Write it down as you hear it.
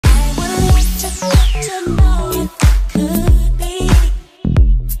to know if I could be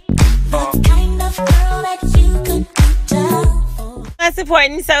the kind of girl that you could be down for. My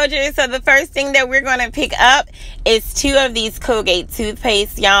supporting soldiers, so the first thing that we're going to pick up is 2 of these Colgate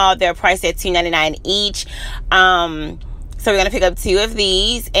toothpaste, y'all. They're priced at $2.99 each. So we're going to pick up 2 of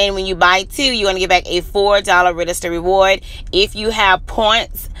these, and when you buy 2, you're going to get back a $4 register reward. If you have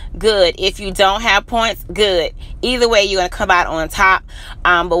points, good. If you don't have points, good. Either way, you're going to come out on top.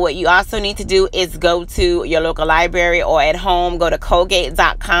 But what you also need to do is go to your local library or at home, go to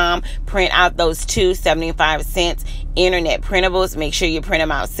Colgate.com, print out those 2 75-cent internet printables. Make sure you print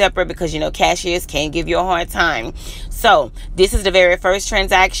them out separate because, you know, cashiers can give you a hard time. So this is the very first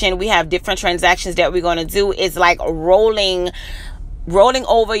transaction. We have different transactions that we're going to do. It's like rolling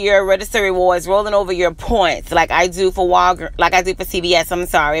over your register rewards, rolling over your points, like I do for CVS, I'm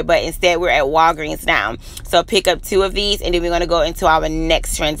sorry, but instead we're at Walgreens now. So pick up 2 of these, and then we're going to go into our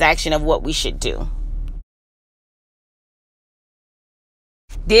next transaction of what we should do.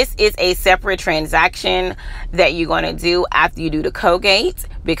 This is a separate transaction that you're going to do after you do the Colgate,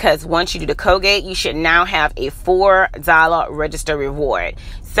 because once you do the Colgate, you should now have a $4 register reward.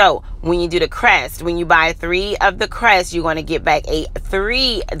 So when you do the Crest, when you buy 3 of the Crest, you're going to get back a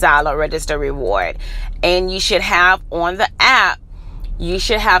 $3 register reward. And you should have on the app, you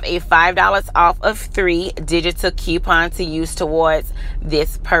should have a $5 off of 3 digital coupon to use towards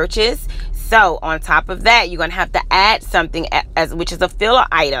this purchase. So on top of that, you're going to have to add something which is a filler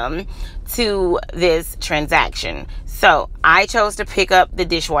item to this transaction. So I chose to pick up the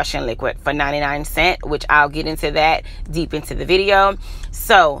dishwashing liquid for 99¢, which I'll get into that deep into the video.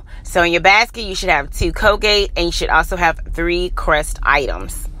 So in your basket, you should have 2 Colgate, and you should also have 3 Crest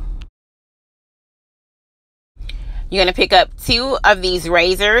items. You're going to pick up 2 of these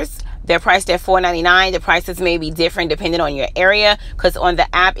razors. They're priced at $4.99. The prices may be different depending on your area, because on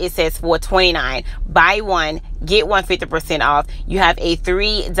the app it says $4.29. Buy 1, get 1 50% off. You have a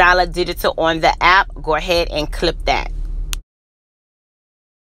 $3 digital on the app. Go ahead and clip that.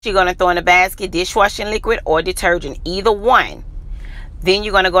 You're going to throw in the basket dishwashing liquid or detergent, either one. Then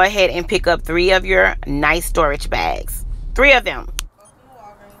you're going to go ahead and pick up 3 of your nice storage bags. 3 of them.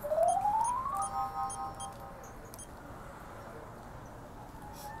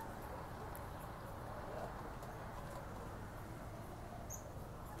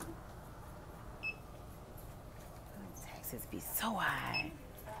 Taxes be so high.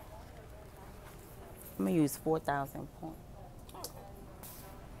 I'm going to use 4,000 points.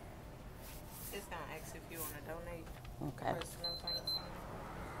 It's going to ask if you want to donate. Okay. Personal things.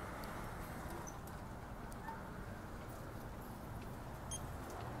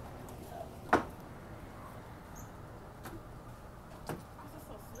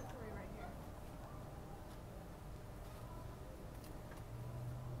 So slippery right here.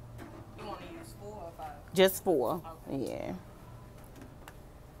 You want to use 4 or 5? Just 4. Okay. Yeah.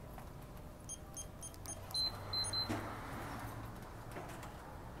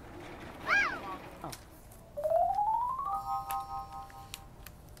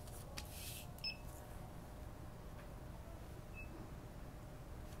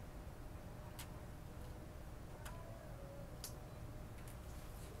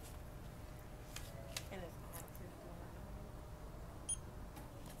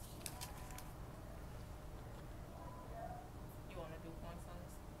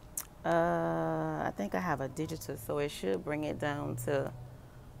 I think I have a digital, so it should bring it down to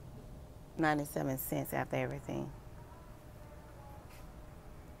 97 cents after everything.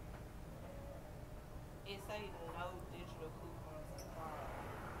 It say no digital coupons.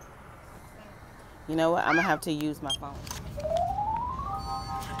 You know what? I'm gonna have to use my phone.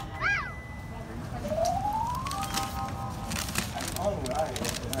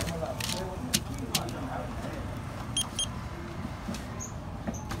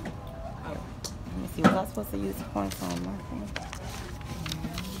 Let me see, was I supposed to use the points on my thing?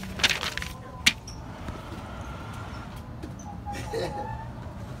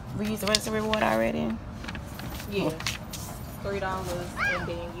 We used the register reward already? Yeah. $3, and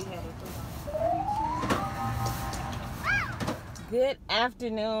then you had a Good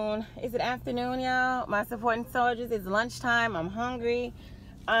afternoon. Is it afternoon, y'all? My supporting soldiers, it's lunchtime. I'm hungry.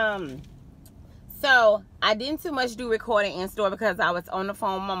 So I didn't too much do recording in store because I was on the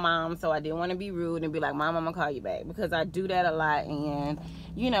phone with my mom, so I didn't want to be rude and be like, Mom, I'm gonna call you back, because I do that a lot. And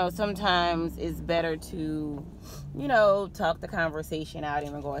you know, sometimes it's better to, you know, talk the conversation out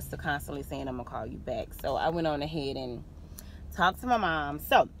in regards to constantly saying I'm gonna call you back. So I went on ahead and talked to my mom.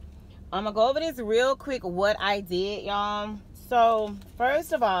 So I'm gonna go over this real quick, what I did, y'all. So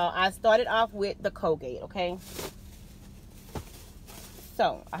first of all, I started off with the Colgate, okay?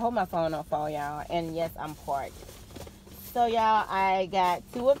 So I hope my phone don't fall, y'all. And yes, I'm parked. So y'all, I got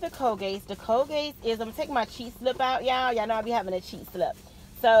 2 of the Colgates. The Colgates is, I'm gonna take my cheat slip out, y'all. Y'all know I be having a cheat slip.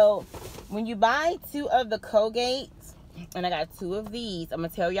 So when you buy 2 of the Colgates, and I got 2 of these, I'm gonna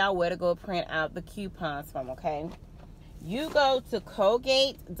tell y'all where to go print out the coupons from, okay? You go to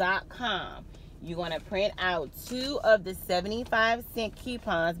Colgate.com. You're going to print out 2 of the 75-cent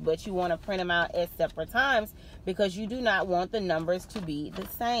coupons, but you want to print them out at separate times because you do not want the numbers to be the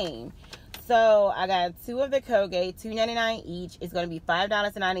same. So I got 2 of the Colgate, $2.99 each. It's going to be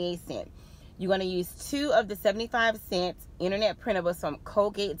 $5.98. You're going to use 2 of the 75-cent internet printables from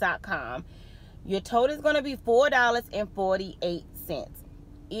Colgate.com. Your total is going to be $4.48.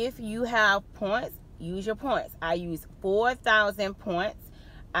 If you have points, use your points. I used 4,000 points.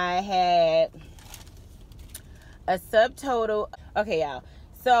 I had a subtotal. Okay, y'all.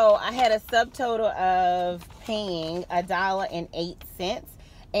 So I had a subtotal of paying $1.08,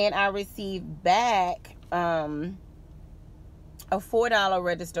 and I received back a $4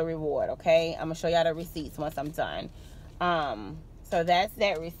 register reward. Okay, I'm gonna show y'all the receipts once I'm done. So that's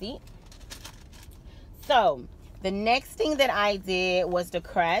that receipt. So the next thing that I did was the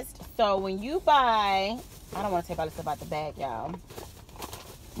crest. So when you buy, I don't want to take all this stuff out the bag, y'all.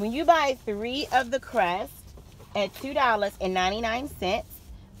 When you buy 3 of the crest at $2.99,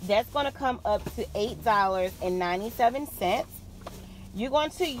 that's going to come up to $8.97. You're going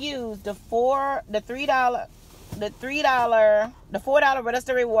to use the $4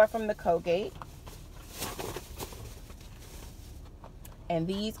 register reward from the Colgate. And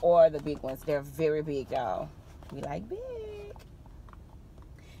these are the big ones. They're very big, y'all. We like big.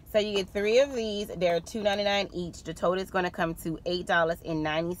 So you get 3 of these. They're $2.99 each. The total is going to come to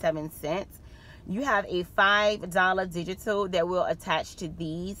 $8.97. You have a $5 digital that will attach to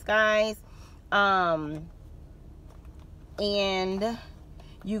these guys. And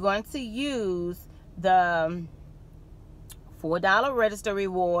you're going to use the $4 register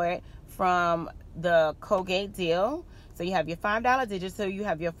reward from the Colgate deal. So you have your $5 digital, you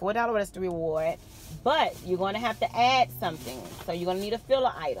have your $4 register reward, but you're going to have to add something. So you're going to need a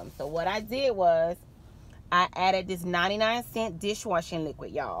filler item. So what I did was I added this 99-cent dishwashing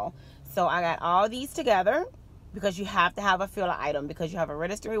liquid, y'all. So I got all these together because you have to have a filler item because you have a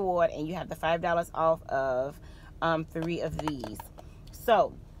register reward and you have the $5 off of 3 of these.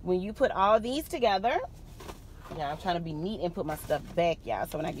 So when you put all these together, yeah, I'm trying to be neat and put my stuff back, y'all.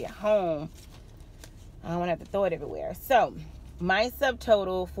 So when I get home, I don't want to have to throw it everywhere. So my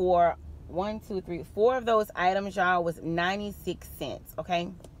subtotal for 4 of those items, y'all, was 96 cents. Okay,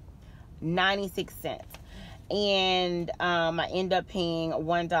 96 cents. And I end up paying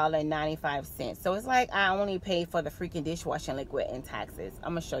 $1.95. So it's like I only paid for the freaking dishwashing liquid and taxes.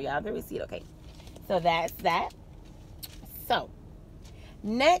 I'm gonna show y'all the receipt. Okay, so that's that. So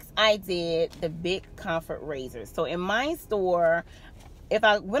next I did the big comfort razors. So in my store, if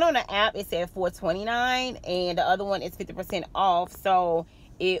I went on the app, it said $4.29, and the other one is 50% off. So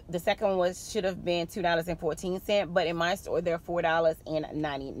the second one should have been $2.14, but in my store they're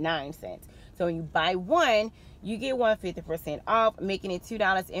 $4.99. So when you buy one, you get one 50% off, making it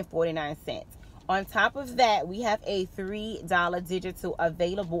 $2.49. On top of that, we have a $3 digital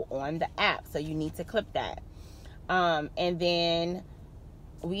available on the app, so you need to clip that. And then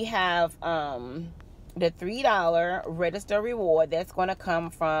we have the $3 register reward that's going to come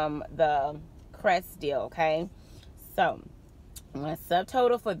from the Crest deal. Okay, so my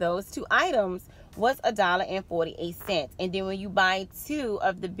subtotal for those 2 items was $1.48. And then when you buy 2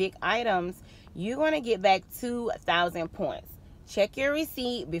 of the big items, you're going to get back 2,000 points. Check your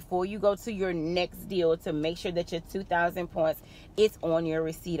receipt before you go to your next deal to make sure that your 2,000 points is on your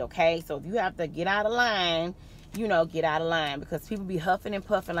receipt. Okay, so if you have to get out of line, you know, get out of line, because people be huffing and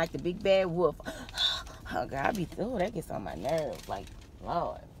puffing like the big bad wolf. Oh God, that gets on my nerves, like,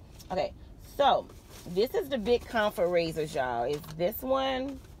 Lord. Okay, so this is the big comfort razors, y'all. It's this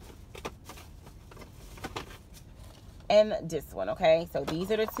one and this one. Okay, so these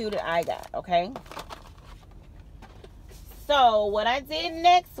are the 2 that I got. Okay, so what I did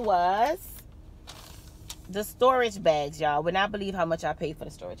next was the storage bags, y'all. Would not believe how much I paid for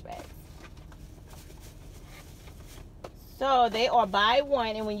the storage bags. So they are buy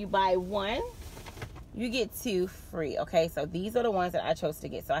one, and when you buy one, you get 2 free. Okay, so these are the ones that I chose to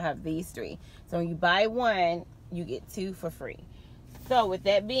get. So I have these 3. So when you buy one, you get 2 for free. So with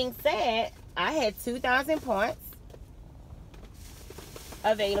that being said, I had 2,000 points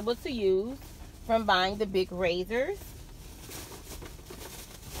available to use from buying the big razors.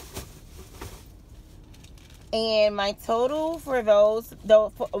 And my total for those,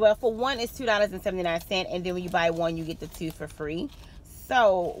 for one is $2.79, and then when you buy one, you get the 2 for free.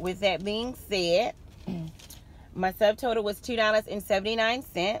 So with that being said, my subtotal was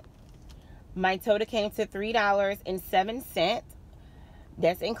 $2.79. My total came to $3.07.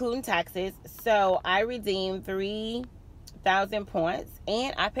 That's including taxes. So I redeemed 3,000 points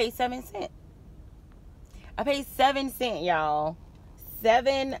and I paid 7 cents. I paid 7 cents, y'all.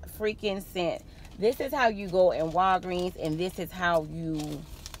 7 freaking cents. This is how you go in Walgreens, and this is how you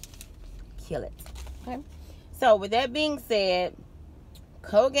kill it. Okay. So with that being said,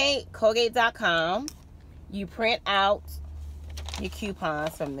 Colgate.com. You print out your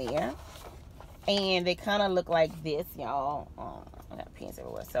coupons from there, and they kind of look like this, y'all. I got pins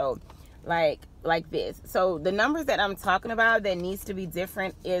everywhere. So like this. So the numbers that I'm talking about that needs to be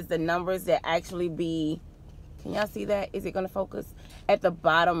different is the numbers that actually be, can y'all see that? Is it going to focus? At the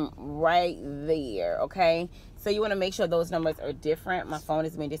bottom right there, okay? So you want to make sure those numbers are different. My phone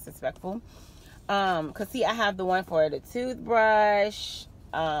is being disrespectful. Because see, I have the one for the toothbrush,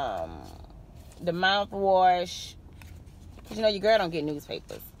 the mouthwash. Because you know, your girl don't get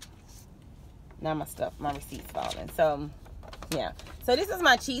newspapers. Now my receipt's falling. So, yeah. So this is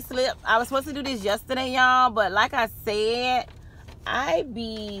my cheat slip. I was supposed to do this yesterday, y'all. But like I said, I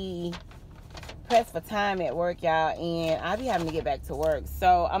be pressed for time at work, y'all, and I be having to get back to work.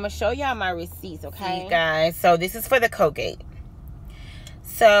 So I'm gonna show y'all my receipts, okay, guys? So this is for the Colgate.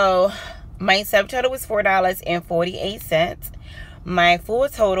 So my subtotal was $4.48. My full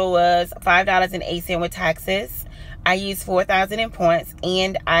total was $5.08 with taxes. I used 4,000 in points,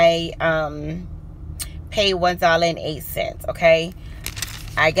 and I paid $1.08. Okay,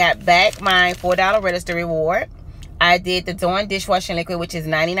 I got back my $4 register reward. I did the Dawn dishwashing liquid, which is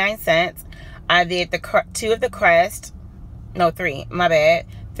 99 cents. I did the 2 of the Crest. No, 3. My bad.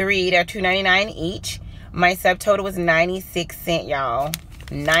 3. They're $2.99 each. My subtotal was 96 cents, y'all.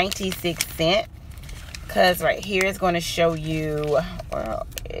 96 cents. Because right here is going to show you. Where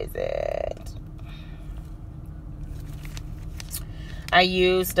is it? I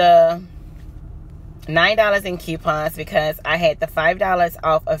used $9 in coupons because I had the $5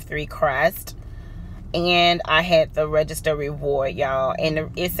 off of 3 Crest. And I had the register reward, y'all.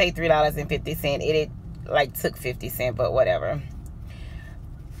 And it say $3.50. It like took 50 cents, but whatever.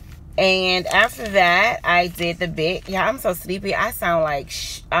 And after that, I did the big. Yeah, I'm so sleepy. I sound like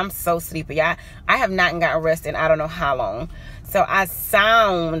I'm so sleepy. I have not gotten rest in I don't know how long. So I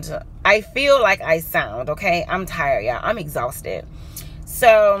feel like I sound, okay? I'm tired, y'all. I'm exhausted.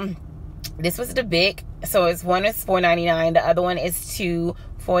 So this was the big. So one is $4.99. The other one is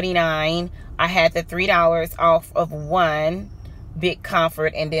 $2.49. I had the $3 off of one Big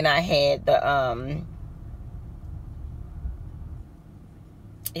Comfort, and then I had the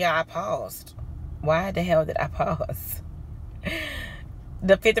yeah, I paused. Why the hell did I pause?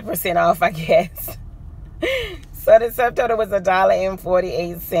 The 50% off, I guess. So the subtotal was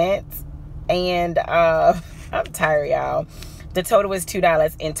 $1.48, and I'm tired, y'all. The total was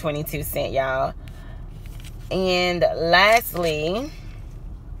 $2.22, y'all. And lastly,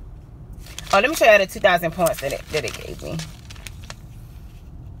 let me show you the 2,000 points that it gave me.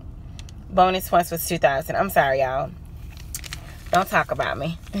 Bonus points was 2,000. I'm sorry, y'all. Don't talk about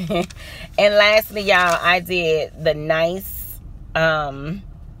me. And lastly, y'all, I did the nice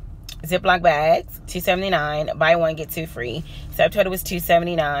Ziploc bags, $2.79. Buy one, get 2 free. Subtotal was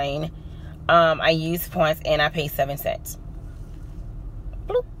 $2.79. I used points and I paid 7 cents.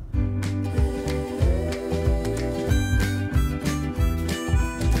 Bloop.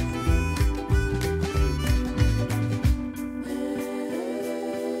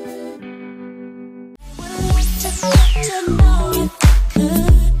 To know